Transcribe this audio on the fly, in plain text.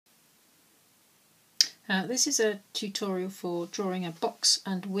This is a tutorial for drawing a box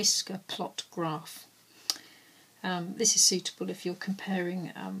and whisker plot graph. This is suitable if you're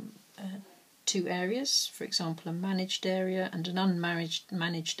comparing two areas, for example a managed area and an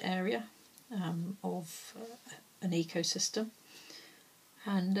unmanaged area of an ecosystem.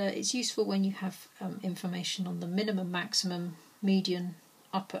 And it's useful when you have information on the minimum, maximum, median,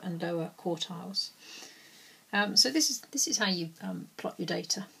 upper and lower quartiles. So this is how you plot your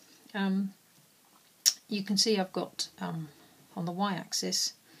data. You can see I've got on the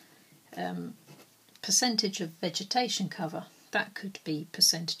y-axis percentage of vegetation cover. That could be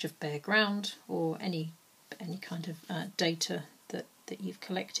percentage of bare ground or any kind of data that you've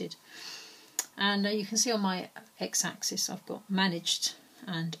collected. And you can see on my x-axis I've got managed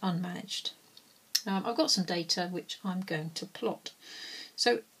and unmanaged. I've got some data which I'm going to plot.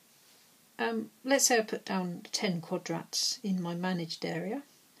 So let's say I put down 10 quadrats in my managed area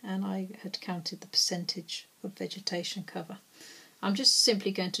and I had counted the percentage of vegetation cover. I'm just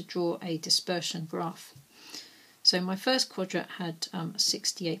simply going to draw a dispersion graph. So my first quadrat had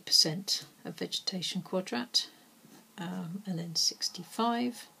 68% of vegetation quadrat, and then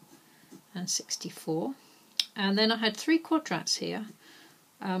 65 and 64. And then I had 3 quadrats here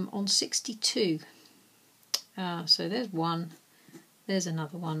on 62. So there's one, there's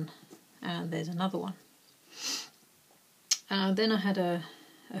another one, and there's another one. Then I had a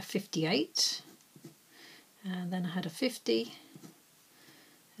 58, and then I had a 50,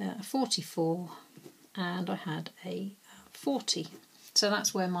 a 44, and I had a 40. So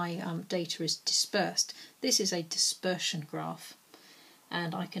that's where my data is dispersed. This is a dispersion graph,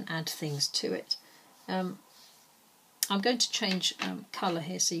 and I can add things to it. I'm going to change colour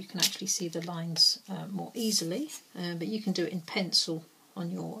here so you can actually see the lines more easily, but you can do it in pencil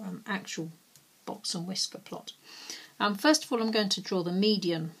on your actual box and whisker plot. First of all, I'm going to draw the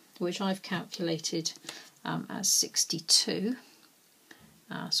median, which I've calculated as 62.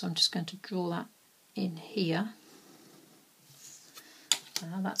 So I'm just going to draw that in here.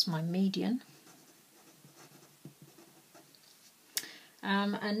 That's my median.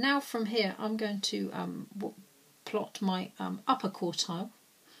 And now from here I'm going to plot my upper quartile,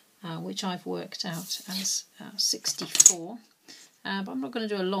 which I've worked out as 64. But I'm not going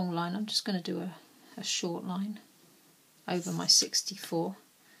to do a long line, I'm just going to do a short line over my 64.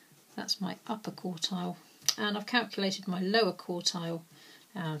 That's my upper quartile, and I've calculated my lower quartile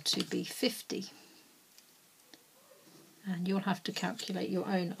to be 50. And you'll have to calculate your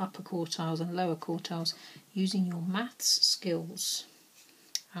own upper quartiles and lower quartiles using your maths skills.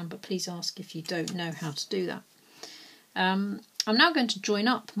 But please ask if you don't know how to do that. I'm now going to join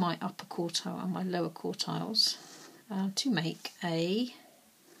up my upper quartile and my lower quartiles to make a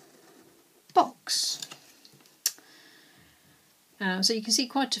box. So you can see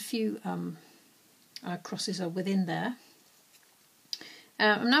quite a few crosses are within there.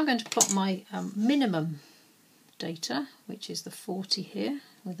 I'm now going to plot my minimum data, which is the 40 here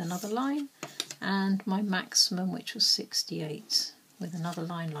with another line, and my maximum, which was 68, with another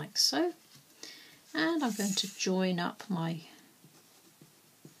line like so. And I'm going to join up my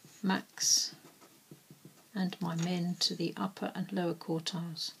max and my min to the upper and lower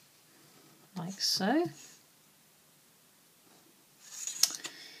quartiles like so.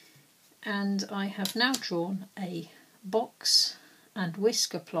 And I have now drawn a box and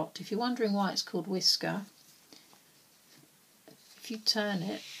whisker plot. If you're wondering why it's called whisker, if you turn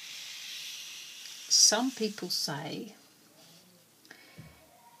it, some people say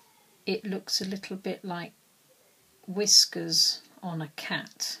it looks a little bit like whiskers on a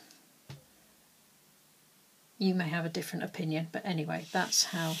cat. You may have a different opinion, but anyway, that's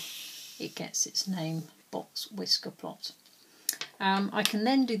how it gets its name, box whisker plot. I can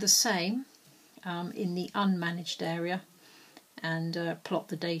then do the same in the unmanaged area and plot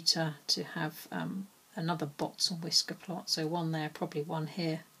the data to have another box and whisker plot. So one there, probably one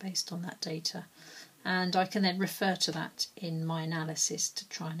here, based on that data. And I can then refer to that in my analysis to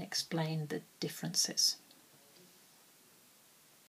try and explain the differences.